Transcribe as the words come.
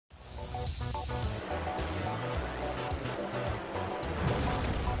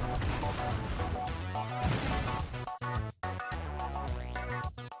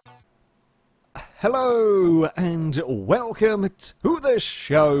Hello and welcome to the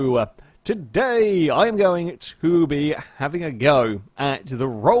show. Today I am going to be having a go at the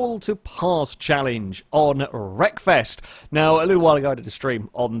Roll to Pass challenge on Wreckfest. Now, a little while ago I did a stream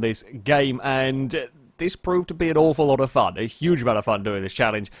on this game and this proved to be an awful lot of fun, a huge amount of fun doing this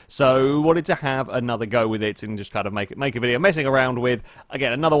challenge, so wanted to have another go with it and just kind of make a video messing around with,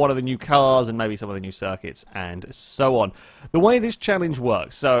 again, another one of the new cars and maybe some of the new circuits and so on. The way this challenge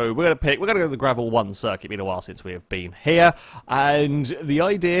works, so we're going to go to the Gravel 1 circuit. It's been a while since we have been here, and the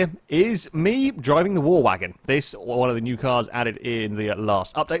idea is me driving the War Wagon. This, one of the new cars added in the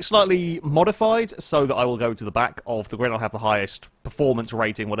last update, slightly modified so that I will go to the back of the grid. I'll have the highest performance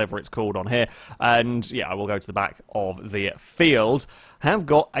rating, whatever it's called on here, and yeah, I will go to the back of the field. Have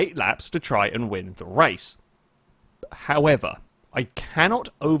got 8 laps to try and win the race. However, I cannot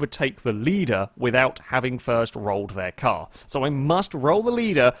overtake the leader without having first rolled their car. So I must roll the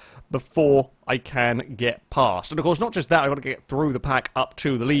leader before I can get past. And of course, not just that, I've got to get through the pack up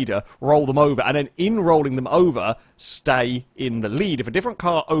to the leader, roll them over, and then in rolling them over, stay in the lead. If a different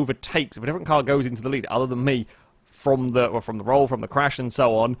car overtakes, if a different car goes into the lead, other than me, from the roll, from the crash and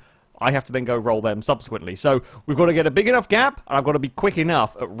so on, I have to then go roll them subsequently. So we've got to get a big enough gap, and I've got to be quick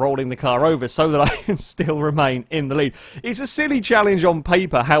enough at rolling the car over so that I can still remain in the lead. It's a silly challenge on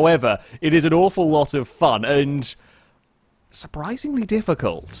paper, however, it is an awful lot of fun and surprisingly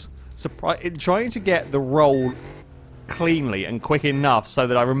difficult. Trying to get the roll cleanly and quick enough so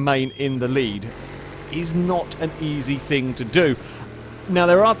that I remain in the lead is not an easy thing to do. Now,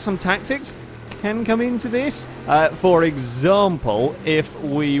 there are some tactics can come into this. For example, if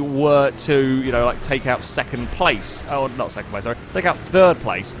we were to, you know, like take out second place, oh, not second place, sorry, take out third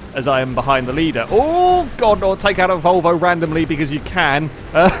place as I am behind the leader. Oh, God, or take out a Volvo randomly because you can.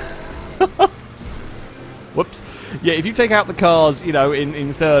 Whoops. Yeah, if you take out the cars, you know,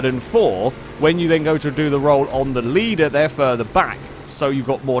 in third and fourth, when you then go to do the roll on the leader, they're further back, so you've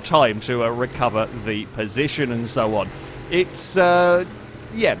got more time to recover the position and so on. It's,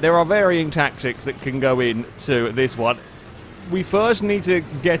 yeah, there are varying tactics that can go into this one. We first need to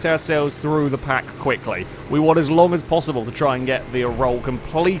get ourselves through the pack quickly. We want as long as possible to try and get the roll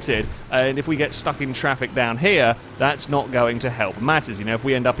completed, and if we get stuck in traffic down here, that's not going to help matters. You know, if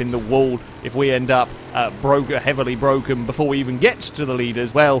we end up in the wall, if we end up heavily broken before we even get to the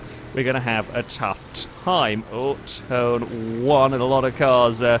leaders, well, we're going to have a tough time. Oh, turn 1 and a lot of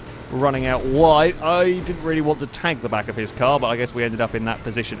cars running out wide. I didn't really want to tag the back of his car, but I guess we ended up in that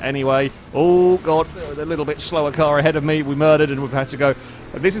position anyway. Oh, God, there was a little bit slower car ahead of me. We murdered and we've had to go.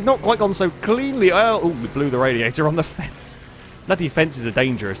 This has not quite gone so cleanly. Oh, we blew the radiator on the fence. Bloody fences are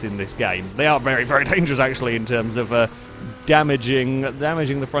dangerous in this game. They are very, very dangerous, actually, in terms of damaging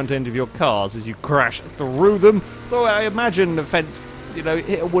the front end of your cars as you crash through them. So I imagine the fence, you know,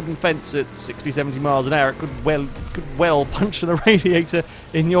 hit a wooden fence at 60, 70 miles an hour, it could well puncture the radiator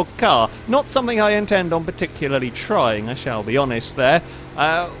in your car. Not something I intend on particularly trying, I shall be honest there.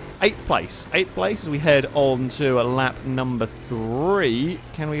 8th place as we head on to lap number 3.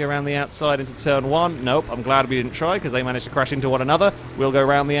 Can we go around the outside into turn 1? Nope, I'm glad we didn't try because they managed to crash into one another. We'll go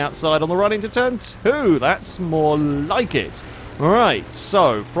around the outside on the run into turn 2. That's more like it. Alright,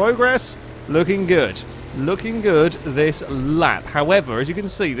 so progress looking good. Looking good this lap. However, as you can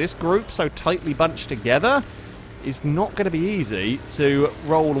see, this group so tightly bunched together is not going to be easy to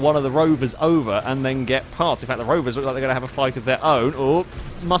roll one of the Rovers over and then get past. In fact, the Rovers look like they're going to have a fight of their own. Oh,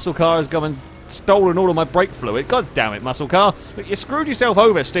 Muscle Car has gone and stolen all of my brake fluid. God damn it, Muscle Car. Look, you screwed yourself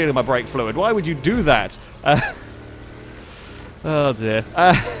over stealing my brake fluid. Why would you do that? Oh, dear.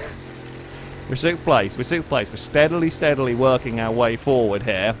 We're 6th place. We're steadily working our way forward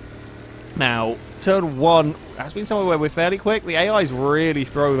here. Now, turn 1 has been somewhere where we're fairly quick. The AIs really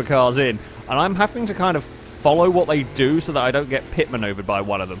throw the cars in, and I'm having to kind of follow what they do so that I don't get pit maneuvered by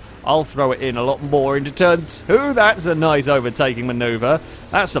one of them. I'll throw it in a lot more into turn 2. That's a nice overtaking maneuver.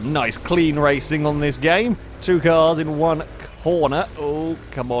 That's some nice clean racing on this game. 2 cars in 1 corner. Oh,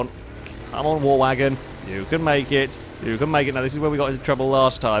 come on. Come on, War Wagon. You can make it. You can make it. Now, this is where we got into trouble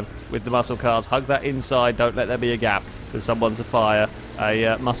last time with the muscle cars. Hug that inside. Don't let there be a gap for someone to fire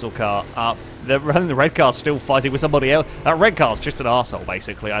a muscle car up. The red car's still fighting with somebody else. That red car's just an arsehole,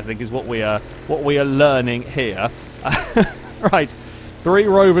 basically, I think, is what we are learning here. Right, 3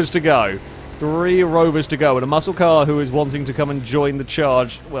 Rovers to go. 3 Rovers to go. And a muscle car who is wanting to come and join the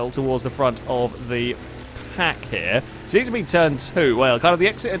charge, well, towards the front of the pack here. Seems to be turn 2. Well, kind of the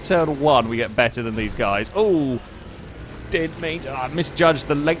exit at turn 1, we get better than these guys. Oh, did mean to, I misjudged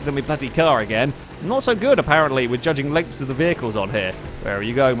the length of my bloody car again. Not so good, apparently, with judging lengths of the vehicles on here. Where are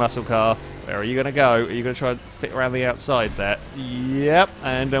you going, muscle car? Where are you going to go? Are you going to try and fit around the outside there? Yep,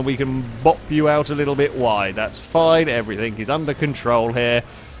 and then we can bop you out a little bit wide. That's fine. Everything is under control here.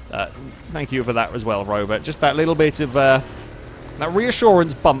 Thank you for that as well, Rover. Just that little bit of that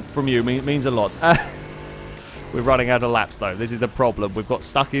reassurance bump from you means a lot. We're running out of laps, though. This is the problem. We've got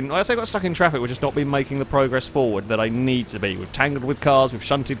stuck in... I say got stuck in traffic. We've just not been making the progress forward that I need to be. We've tangled with cars. We've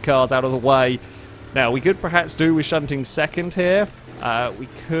shunted cars out of the way. Now, we could perhaps do with shunting second here. We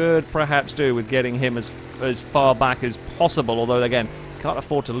could perhaps do with getting him as far back as possible. Although, again, can't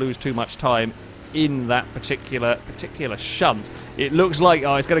afford to lose too much time in that particular shunt. It looks like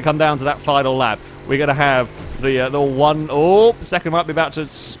it's going to come down to that final lap. We're going to have the one... Oh, the second might be about to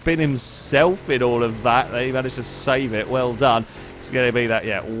spin himself in all of that. He managed to save it. Well done. It's going to be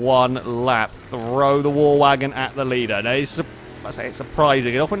that, one lap. Throw the war wagon at the leader. Now, it's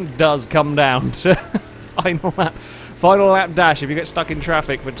surprising. It often does come down to final lap dash. If you get stuck in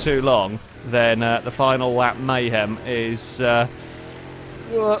traffic for too long, then the final lap mayhem is...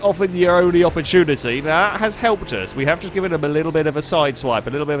 often your only opportunity. Now, that has helped us. We have just given him a little bit of a side swipe, a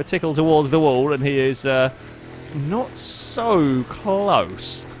little bit of a tickle towards the wall, and he is not so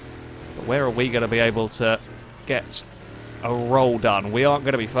close. But where are we going to be able to get a roll done? We aren't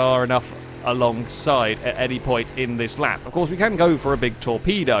going to be far enough alongside at any point in this lap. Of course, we can go for a big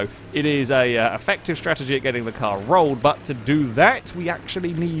torpedo. It is a effective strategy at getting the car rolled, but to do that, we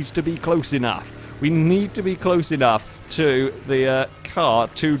actually need to be close enough. We need to be close enough to the car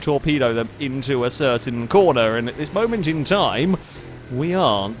to torpedo them into a certain corner, and at this moment in time, we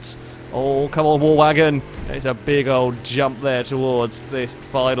aren't. Oh, come on, War Wagon. It's a big old jump there towards this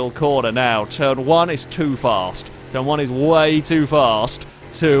final corner now. Turn 1 is too fast. Turn 1 is way too fast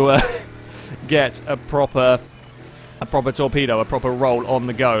to get a proper torpedo, a proper roll on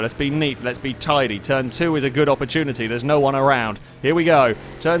the go. Let's be neat, let's be tidy. Turn 2 is a good opportunity. There's no one around. Here we go.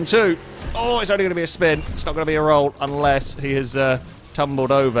 Turn 2. Oh, it's only going to be a spin. It's not going to be a roll unless he has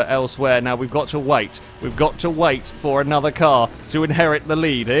tumbled over elsewhere. Now, we've got to wait. We've got to wait for another car to inherit the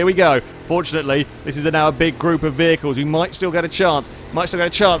lead. Here we go. Fortunately, this is now a big group of vehicles. We might still get a chance. Might still get a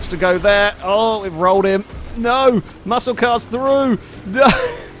chance to go there. Oh, we've rolled him. No! Muscle cars through! No!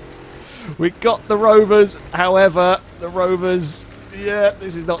 We got the Rovers. However, the Rovers... Yeah,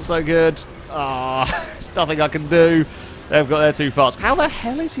 this is not so good. There's nothing I can do. They've got there too fast. How the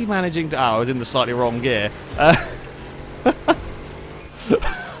hell is he managing to... I was in the slightly wrong gear.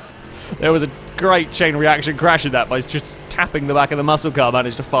 There was a great chain reaction crash in that by just tapping the back of the muscle car,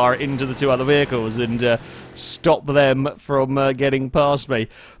 managed to fire it into the two other vehicles and stop them from getting past me.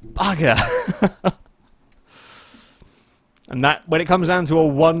 Bugger! And that, when it comes down to a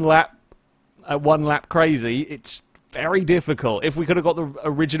one lap crazy, it's very difficult. If we could have got the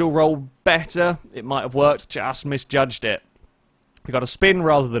original roll better, it might have worked. Just misjudged it. We got a spin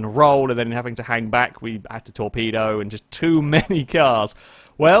rather than a roll, and then having to hang back, we had to torpedo, and just too many cars.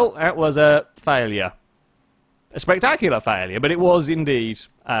 Well, that was a failure. A spectacular failure, but it was indeed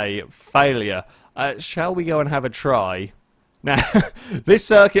a failure. Shall we go and have a try? Now, this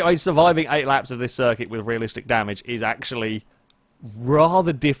circuit, surviving 8 laps of this circuit with realistic damage is actually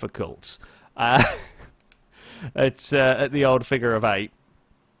rather difficult. It's at the old figure of 8.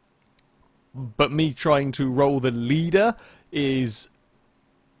 But me trying to roll the leader is,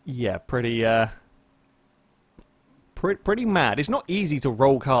 yeah, pretty mad. It's not easy to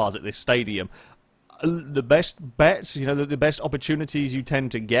roll cars at this stadium. The best bets, the best opportunities you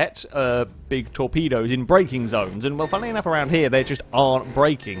tend to get are big torpedoes in braking zones. And, well, funnily enough, around here, there just aren't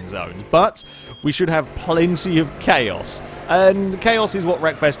braking zones. But we should have plenty of chaos. And chaos is what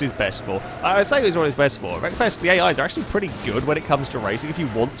Wreckfest is best for. I say it's what it's best for. Wreckfest, the AIs are actually pretty good when it comes to racing. If you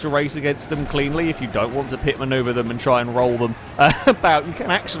want to race against them cleanly, if you don't want to pit maneuver them and try and roll them about, you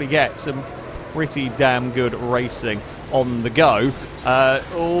can actually get some pretty damn good racing on the go.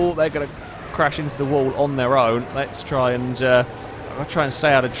 Oh, they're going to crash into the wall on their own. Let's try and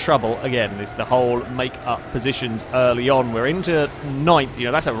stay out of trouble. Again, it's the whole make-up positions early on. We're into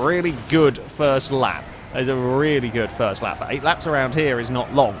 9th. That's a really good first lap. That is a really good first lap. But 8 laps around here is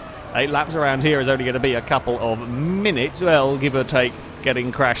not long. 8 laps around here is only going to be a couple of minutes, well, give or take,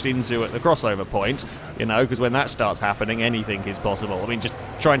 getting crashed into at the crossover point, because when that starts happening, anything is possible. I mean, just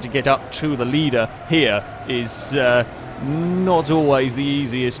trying to get up to the leader here is not always the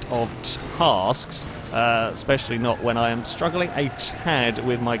easiest of tasks, especially not when I am struggling a tad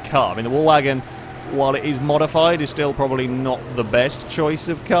with my car. I mean, the War Wagon, while it is modified, is still probably not the best choice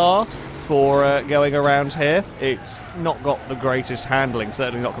of car for going around here. It's not got the greatest handling,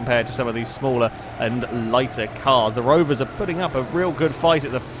 certainly not compared to some of these smaller and lighter cars. The Rovers are putting up a real good fight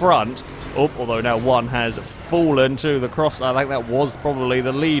at the front, although now one has fallen to the cross. I think that was probably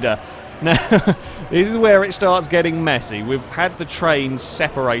the leader. Now, this is where it starts getting messy. We've had the trains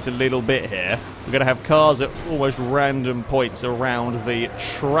separate a little bit here. We're going to have cars at almost random points around the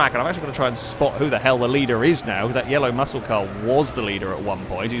track. And I'm actually going to try and spot who the hell the leader is now, because that yellow muscle car was the leader at one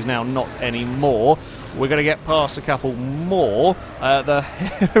point. He's now not anymore. We're going to get past a couple more. The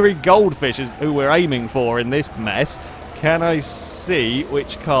hairy goldfishes who we're aiming for in this mess. Can I see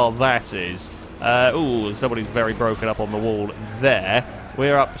which car that is? Ooh, somebody's very broken up on the wall there.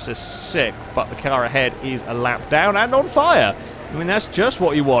 We're up to 6th, but the car ahead is a lap down and on fire. I mean, that's just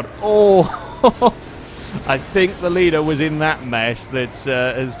what you want. Oh, I think the leader was in that mess that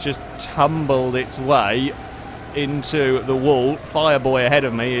has just tumbled its way into the wall. Fireboy ahead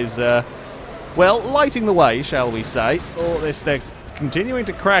of me is, well, lighting the way, shall we say. Oh, they're continuing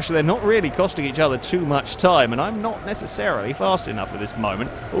to crash. They're not really costing each other too much time, and I'm not necessarily fast enough at this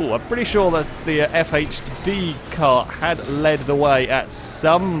moment. Oh, I'm pretty sure that the FHD car had led the way at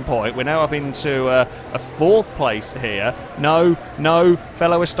some point. We're now up into a 4th place here. No,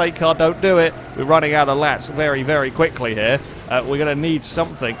 fellow estate car, don't do it. We're running out of laps very, very quickly here. We're going to need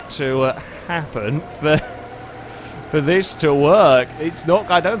something to happen for this to work. It's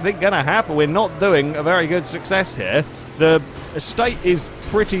not, I don't think, going to happen. We're not doing a very good success here. The estate is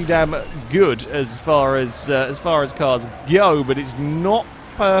pretty damn good as far as cars go, but it's not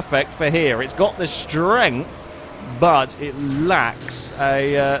perfect for here. It's got the strength, but it lacks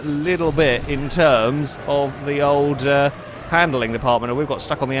a little bit in terms of the old handling department. And we've got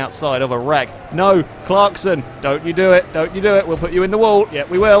stuck on the outside of a wreck. No, Clarkson, don't you do it, don't you do it. We'll put you in the wall. Yeah,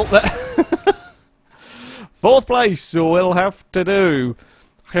 we will. 4th place we'll have to do.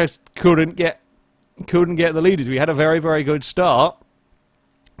 Just couldn't get the leaders. We had a very, very good start.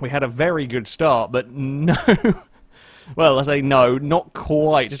 But no. Well, I say no, not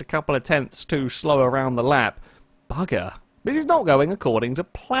quite. Just a couple of tenths too slow around the lap. Bugger. This is not going according to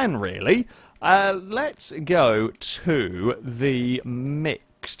plan, really. Let's go to the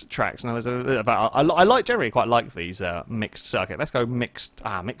mixed tracks. Now, I generally quite like these mixed circuit. Let's go mixed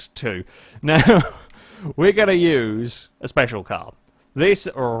 2. Now, we're going to use a special car. This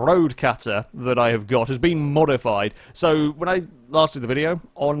road cutter that I have got has been modified. So when I last did the video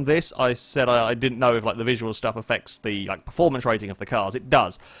on this, I said I didn't know if like the visual stuff affects the performance rating of the cars. It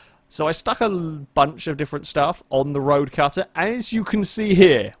does. So I stuck a bunch of different stuff on the road cutter. As you can see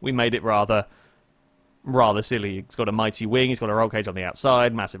here, we made it rather silly. It's got a mighty wing, it's got a roll cage on the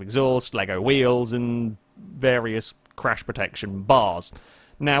outside, massive exhaust, Lego wheels, and various crash protection bars.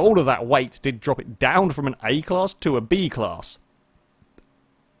 Now, all of that weight did drop it down from an A class to a B class.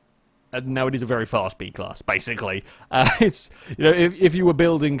 And now it is a very fast B class, basically. It's, you know, if you were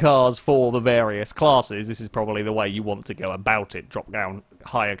building cars for the various classes, this is probably the way you want to go about it. Drop down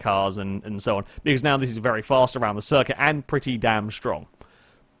higher cars and so on. Because now this is very fast around the circuit and pretty damn strong.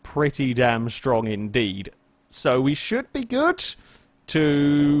 Pretty damn strong indeed. So we should be good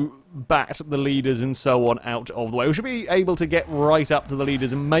to bat the leaders and so on out of the way. We should be able to get right up to the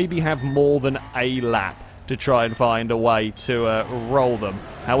leaders and maybe have more than a lap to try and find a way to roll them.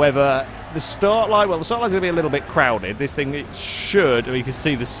 However, the start line, well, the start line's going to be a little bit crowded. This thing, it should, you can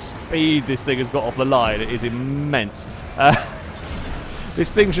see the speed this thing has got off the line. It is immense.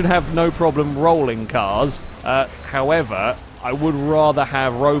 This thing should have no problem rolling cars. However, I would rather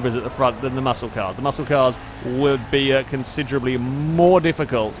have Rovers at the front than the muscle cars. The muscle cars would be considerably more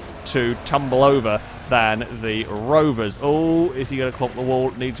difficult to tumble over than the Rovers. Oh, is he going to clomp the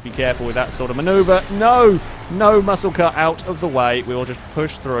wall? Need to be careful with that sort of manoeuvre. No! No muscle car out of the way. We will just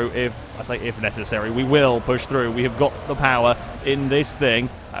push through if necessary. We will push through. We have got the power in this thing.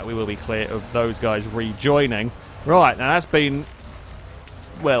 We will be clear of those guys rejoining. Right, now that's been,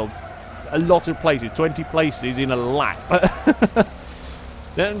 well, a lot of places. 20 places in a lap.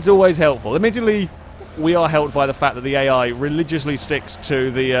 That's always helpful. Admittedly, we are helped by the fact that the AI religiously sticks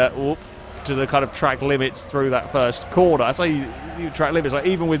to the kind of track limits through that first corner. I say track limits, like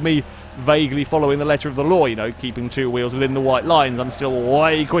even with me vaguely following the letter of the law, you know, keeping two wheels within the white lines, I'm still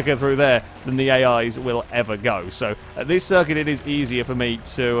way quicker through there than the AIs will ever go. So at this circuit, it is easier for me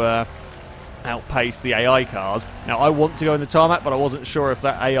to outpace the AI cars. Now, I want to go in the tarmac, but I wasn't sure if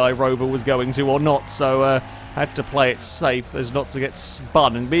that AI rover was going to or not, so had to play it safe as not to get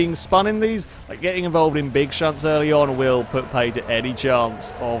spun. And being spun in these, like getting involved in big shunts early on, will put pay to any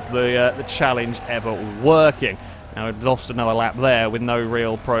chance of the challenge ever working. Now, I've lost another lap there with no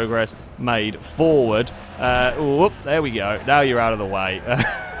real progress made forward. Whoop, there we go. Now you're out of the way.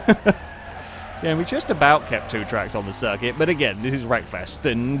 Yeah, we just about kept two tracks on the circuit, but again, this is Wreckfest,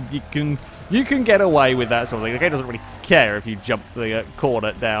 and you can get away with that sort of thing. The game doesn't really care if you jump the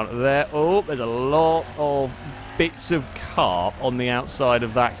corner down there. Oh, there's a lot of bits of carp on the outside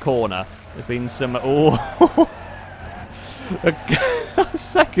of that corner. There's been some... Oh,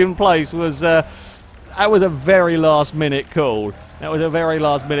 second place was... that was a very last-minute call. That was a very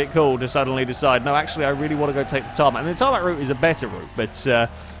last-minute call to suddenly decide, no, actually, I really want to go take the tarmac. And the tarmac route is a better route, but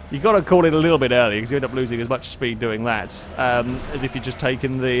you've got to call it a little bit early because you end up losing as much speed doing that as if you're just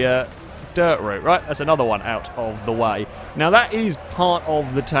taking the dirt route. Right, that's another one out of the way. Now, that is part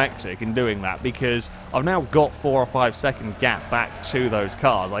of the tactic in doing that because I've now got 4 or 5 second gap back to those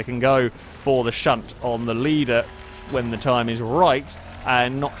cars. I can go for the shunt on the leader when the time is right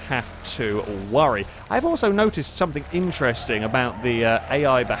and not have to worry. I've also noticed something interesting about the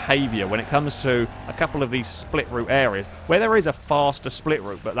AI behaviour when it comes to a couple of these split route areas. Where there is a faster split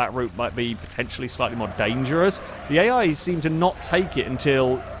route, but that route might be potentially slightly more dangerous, the AI seem to not take it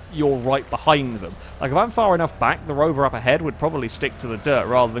until you're right behind them. Like, if I'm far enough back, the rover up ahead would probably stick to the dirt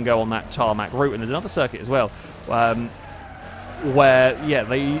rather than go on that tarmac route. And there's another circuit as well, where, yeah,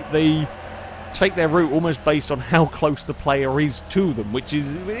 they take their route almost based on how close the player is to them, which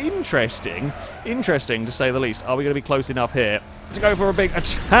is interesting to say the least. Are we going to be close enough here to go for a big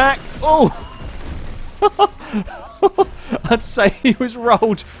attack? Oh! I'd say he was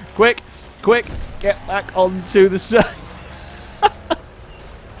rolled. Quick, get back onto the circuit.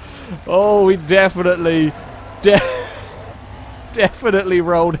 Oh, we definitely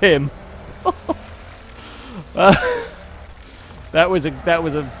rolled him. That was an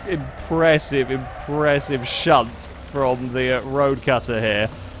impressive shunt from the road cutter here.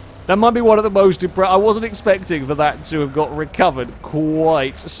 That might be one of the most I wasn't expecting for that to have got recovered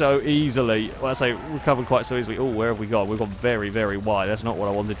quite so easily. Well, I say recovered quite so easily. Oh, where have we gone? We've gone very, very wide. That's not what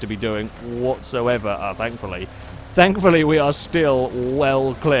I wanted to be doing whatsoever, thankfully. Thankfully, we are still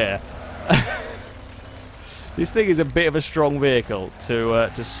well clear. This thing is a bit of a strong vehicle,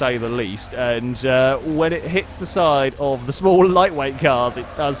 to say the least, and when it hits the side of the small lightweight cars, it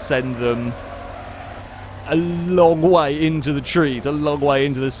does send them a long way into the trees, a long way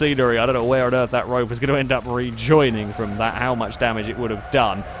into the scenery. I don't know where on earth that rover is going to end up rejoining from that, how much damage it would have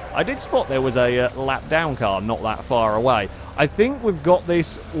done. I did spot there was a lap down car not that far away. I think we've got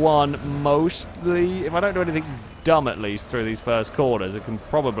this one mostly, if I don't do anything dumb at least through these first corners, it can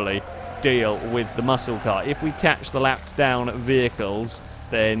probably deal with the muscle car. If we catch the lapped down vehicles,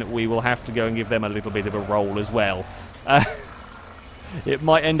 then we will have to go and give them a little bit of a roll as well. It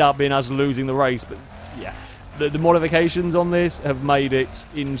might end up being us losing the race, but yeah, the modifications on this have made it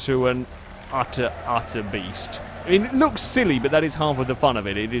into an utter beast. I mean, it looks silly, but that is half of the fun of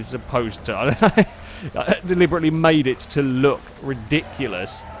it. It is supposed to. I deliberately made it to look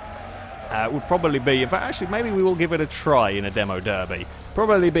ridiculous. Would probably be, in fact, actually, maybe we will give it a try in a demo derby.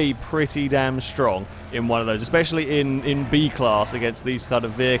 Probably be pretty damn strong in one of those, especially in B class against these kind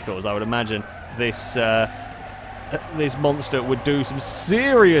of vehicles. I would imagine this this monster would do some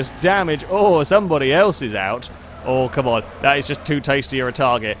serious damage. Oh, somebody else is out. Oh, come on. That is just too tastier a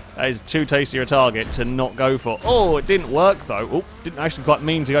target. That is too tastier a target to not go for. Oh, it didn't work, though. Oh, didn't actually quite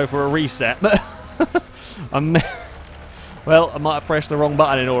mean to go for a reset, but well, I might have pressed the wrong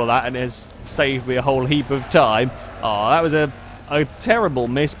button in all of that, and it has saved me a whole heap of time. Oh, that was a terrible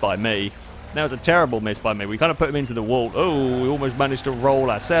miss by me. That was a terrible miss by me. We kind of put him into the wall. Oh, we almost managed to roll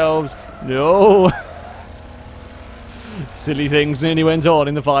ourselves. No. Silly things nearly went on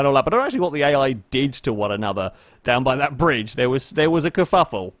in the final lap. I don't know actually what the AI did to one another down by that bridge. There was a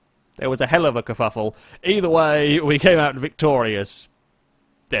kerfuffle. There was a hell of a kerfuffle. Either way, we came out victorious.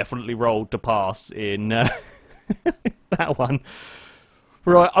 Definitely rolled to pass in that one.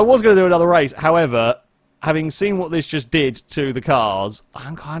 Right, I was going to do another race. However, having seen what this just did to the cars,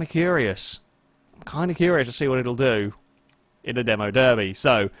 I'm kind of curious. I'm kind of curious to see what it'll do in a demo derby.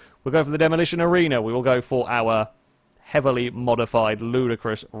 So, we'll go for the demolition arena. We will go for our heavily modified,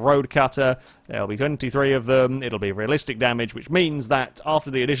 ludicrous road cutter. There'll be 23 of them. It'll be realistic damage, which means that after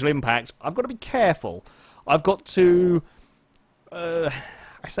the initial impact, I've got to be careful. I've got to, I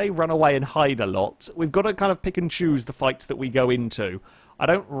say run away and hide a lot. We've got to kind of pick and choose the fights that we go into. I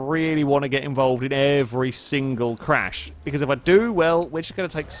don't really want to get involved in every single crash, because if I do, well, we're just going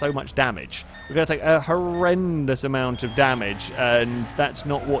to take so much damage. We're going to take a horrendous amount of damage, and that's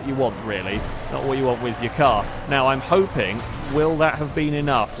not what you want, really. Not what you want with your car. Now, I'm hoping, will that have been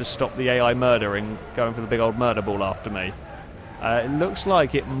enough to stop the AI murdering, going for the big old murder ball after me? It looks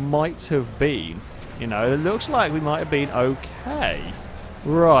like it might have been. You know, it looks like we might have been okay.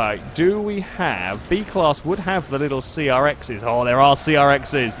 Right, do we have... B-Class would have the little CRXs. Oh, there are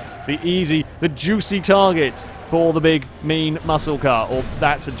CRXs. The easy, the juicy targets for the big, mean muscle car. Or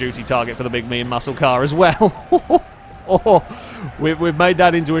that's a juicy target for the big, mean muscle car as well. Oh, we've made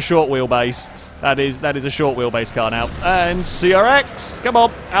that into a short wheelbase. That is a short wheelbase car now. And CRX, come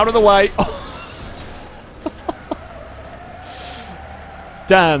on, out of the way.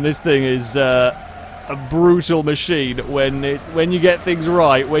 Damn, this thing is a brutal machine when you get things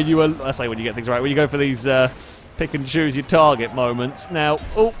right. When you get things right, when you go for these pick and choose your target moments. Now,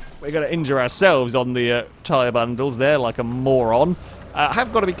 oh, we're going to injure ourselves on the tyre bundles there like a moron. I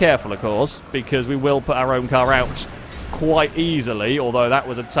have got to be careful, of course, because we will put our own car out quite easily, although that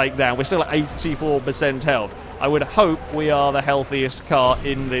was a takedown. We're still at 84% health. I would hope we are the healthiest car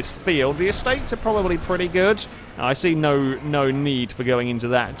in this field. The estates are probably pretty good. I see no need for going into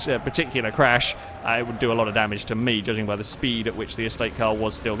that particular crash. It would do a lot of damage to me, judging by the speed at which the estate car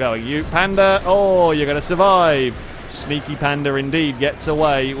was still going. You, Panda, oh, you're going to survive. Sneaky Panda indeed gets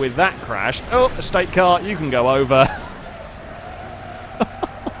away with that crash. Oh, estate car, you can go over.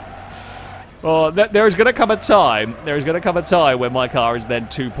 Well, there is going to come a time. There is going to come a time when my car is then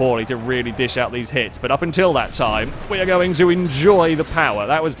too poorly to really dish out these hits. But up until that time, we are going to enjoy the power.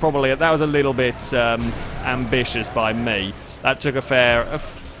 That was a little bit ambitious by me. That took a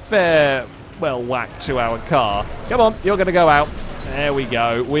fair well whack to our car. Come on, you're going to go out. There we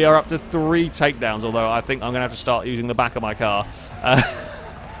go. We are up to 3 takedowns. Although I think I'm going to have to start using the back of my car.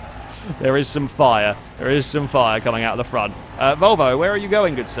 There is some fire. There is some fire coming out of the front. Volvo, where are you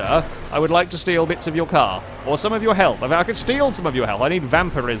going, good sir? I would like to steal bits of your car. Or some of your health. I could steal some of your health. I need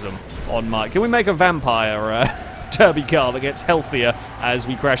vampirism on my... Can we make a vampire derby car that gets healthier as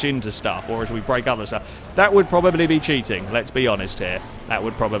we crash into stuff or as we break other stuff? That would probably be cheating. Let's be honest here. That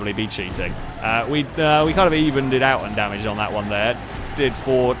would probably be cheating. We kind of evened it out on damage on that one there. Did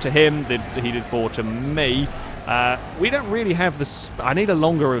 4 to him. He did 4 to me. We don't really have the... I need a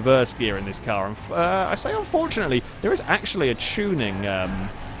longer reverse gear in this car. And I say unfortunately, there is actually a tuning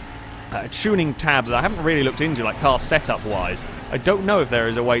tab that I haven't really looked into, like car setup wise. I don't know if there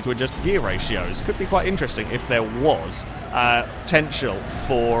is a way to adjust gear ratios. Could be quite interesting if there was potential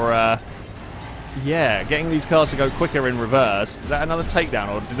for getting these cars to go quicker in reverse. Is that another takedown?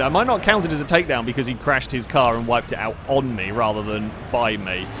 Or am I not counted as a takedown because he crashed his car and wiped it out on me rather than by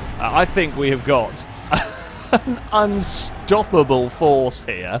me? I think we have got an unstoppable force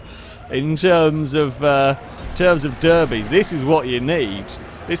here in terms of derbies. This is what you need.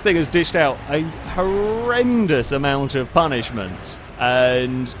 This thing has dished out a horrendous amount of punishments,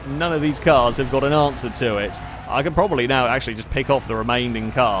 and none of these cars have got an answer to it. I can probably now actually just pick off the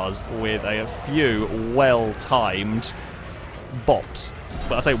remaining cars with a few well-timed bops.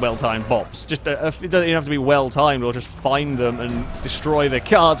 But I say well-timed bops. Just it doesn't even have to be well-timed, or just find them and destroy their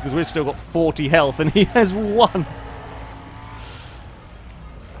cars, because we've still got 40 health and he has 1.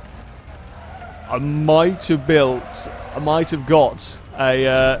 I might have got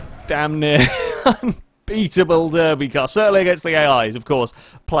a damn near unbeatable derby car. Certainly against the AIs, of course.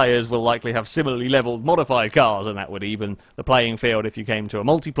 Players will likely have similarly leveled modified cars, and that would even the playing field if you came to a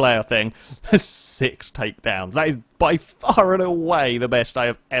multiplayer thing. 6 takedowns. That is by far and away the best I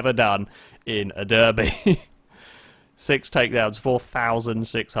have ever done in a derby. 6 takedowns,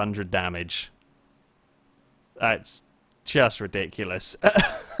 4,600 damage. That's just ridiculous.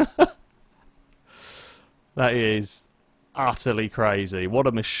 That is utterly crazy. What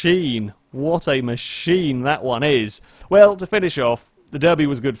a machine. What a machine that one is. Well, to finish off, the derby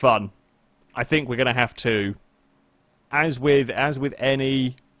was good fun. I think we're going to have to, as with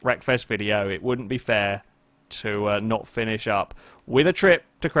any Wreckfest video, it wouldn't be fair to not finish up with a trip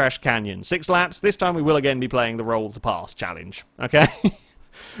to Crash Canyon. 6 laps. This time we will again be playing the Roll to Pass challenge. Okay?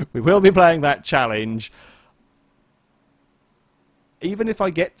 We will be playing that challenge. Even if I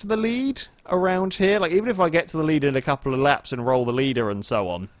get to the lead around here, like even if I get to the lead in a couple of laps and roll the leader and so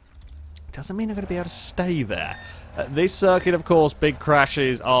on, it doesn't mean I'm going to be able to stay there. This circuit, of course, big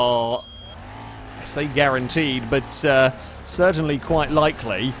crashes are, I say guaranteed, but certainly quite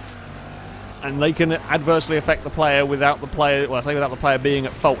likely. And they can adversely affect the player without the player, well, I say without the player being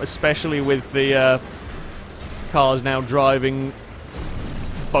at fault, especially with the cars now driving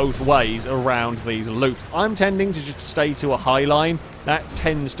both ways around these loops. I'm tending to just stay to a high line. That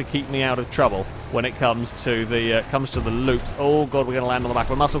tends to keep me out of trouble when it comes to the loops. Oh god, we're going to land on the back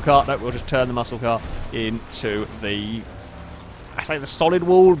of a muscle car. No, we'll just turn the muscle car into the, I say the solid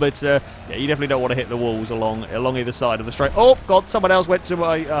wall, but yeah, you definitely don't want to hit the walls along either side of the straight. Oh god, someone else went to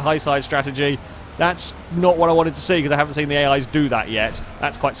my high side strategy. That's not what I wanted to see, because I haven't seen the AIs do that yet.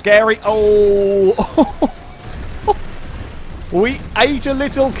 That's quite scary. Oh! We ate a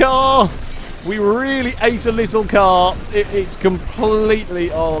little car. We really ate a little car. It's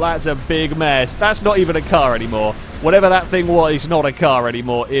completely... Oh, that's a big mess. That's not even a car anymore. Whatever that thing was, it's not a car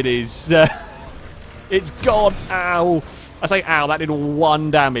anymore. It is... It's gone. Ow. I say ow, that did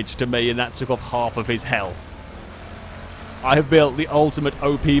 1 damage to me, and that took off half of his health. I have built the ultimate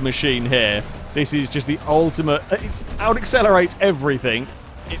OP machine here. This is just the ultimate... It out-accelerates everything.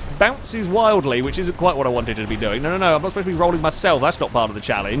 It bounces wildly, which isn't quite what I wanted to be doing. No, I'm not supposed to be rolling myself. That's not part of the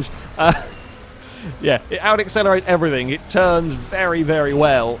challenge. Yeah, it out-accelerates everything. It turns very, very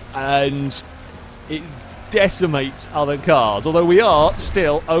well, and it decimates other cars. Although we are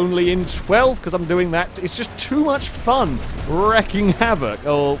still only in 12th because I'm doing that. It's just too much fun wrecking havoc.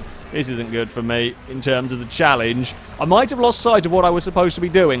 Oh, this isn't good for me in terms of the challenge. I might have lost sight of what I was supposed to be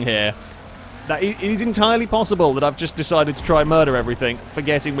doing here. That it is entirely possible that I've just decided to try and murder everything,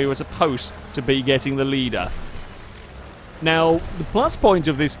 forgetting we were supposed to be getting the leader. Now, the plus point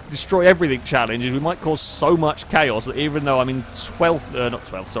of this destroy everything challenge is we might cause so much chaos that even though I'm in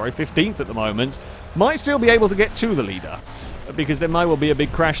 15th at the moment, might still be able to get to the leader, because there might well be a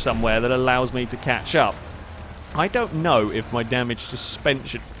big crash somewhere that allows me to catch up. I don't know if my damage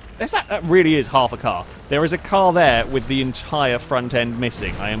suspension... That really is half a car. There is a car there with the entire front end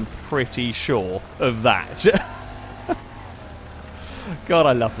missing. I am pretty sure of that. God,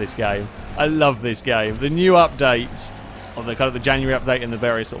 I love this game. I love this game. The new updates, of the kind of the January update and the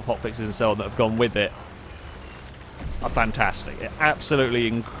various sort of hotfixes and so on that have gone with it, are fantastic. Absolutely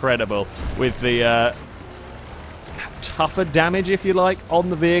incredible with the tougher damage, if you like, on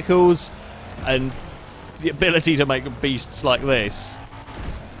the vehicles and the ability to make beasts like this.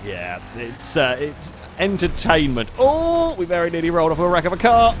 Yeah, it's entertainment. Oh, we very nearly rolled off a wreck of a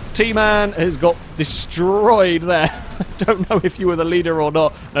car. T-Man has got destroyed there. I don't know if you were the leader or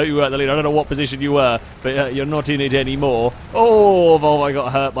not. No, you weren't the leader. I don't know what position you were, but you're not in it anymore. Oh, I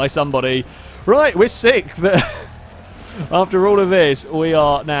got hurt by somebody. Right, we're 6th. After all of this, we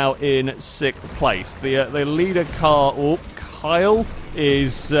are now in 6th place. The leader car, Kyle,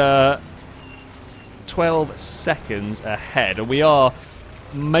 is 12 seconds ahead, and we are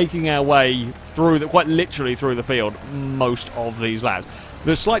making our way through, quite literally through the field, most of these laps.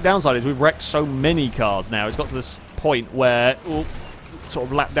 The slight downside is we've wrecked so many cars now. It's got to this point where sort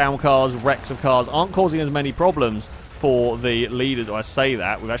of lap down cars, wrecks of cars aren't causing as many problems for the leaders. I say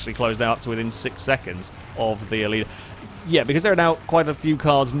that, we've actually closed now up to within 6 seconds of the leader. Yeah, because there are now quite a few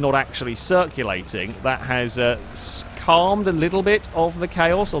cars not actually circulating, that has calmed a little bit of the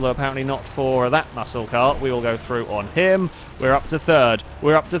chaos, although apparently not for that muscle car. We will go through on him. We're up to 3rd.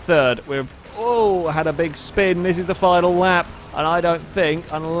 We're up to 3rd. We've had a big spin. This is the final lap, and I don't think,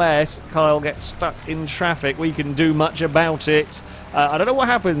 unless Kyle gets stuck in traffic, we can do much about it. I don't know what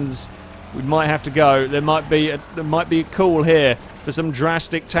happens. We might have to go. There might be a call here for some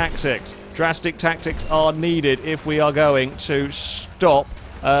drastic tactics. Drastic tactics are needed if we are going to stop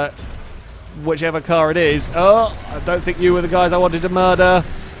whichever car it is. Oh, I don't think you were the guys I wanted to murder.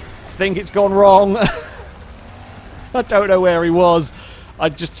 I think it's gone wrong. I don't know where he was. I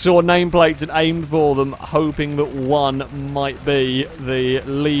just saw nameplates and aimed for them, hoping that one might be the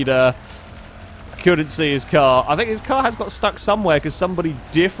leader. Couldn't see his car. I think his car has got stuck somewhere because somebody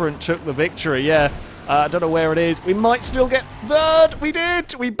different took the victory. Yeah, I don't know where it is. We might still get 3rd. We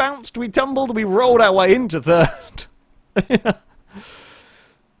did. We bounced. We tumbled. We rolled our way into 3rd.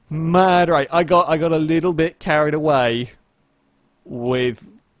 Mad, right? I got a little bit carried away with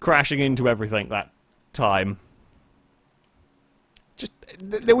crashing into everything that time.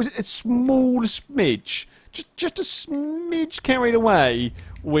 There was a small smidge, just a smidge carried away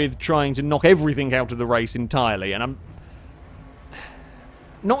with trying to knock everything out of the race entirely, and I'm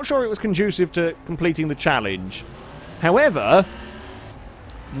not sure it was conducive to completing the challenge. However,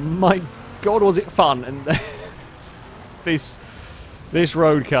 my God, was it fun, and this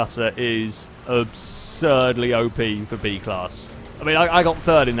road cutter is absurdly OP for B-Class. I mean, I got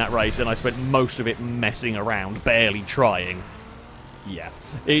 3rd in that race, and I spent most of it messing around, barely trying. Yeah,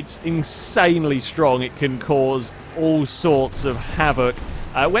 it's insanely strong. It can cause all sorts of havoc.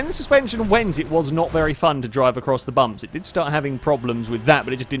 When the suspension went, it was not very fun to drive across the bumps. It did start having problems with that,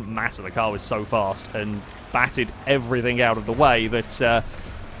 but it just didn't matter. The car was so fast and batted everything out of the way that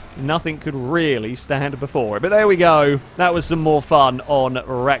nothing could really stand before it. But there we go. That was some more fun on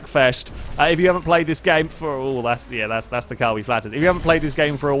Wreckfest. If you haven't played this game for... that's the car we flattered. If you haven't played this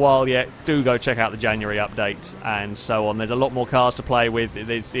game for a while yet, do go check out the January update and so on. There's a lot more cars to play with.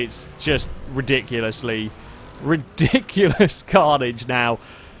 It's just ridiculous carnage now.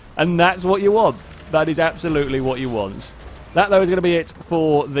 And that's what you want. That is absolutely what you want. That, though, is going to be it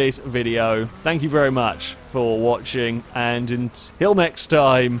for this video. Thank you very much for watching, and until next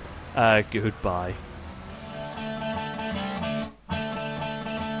time, goodbye.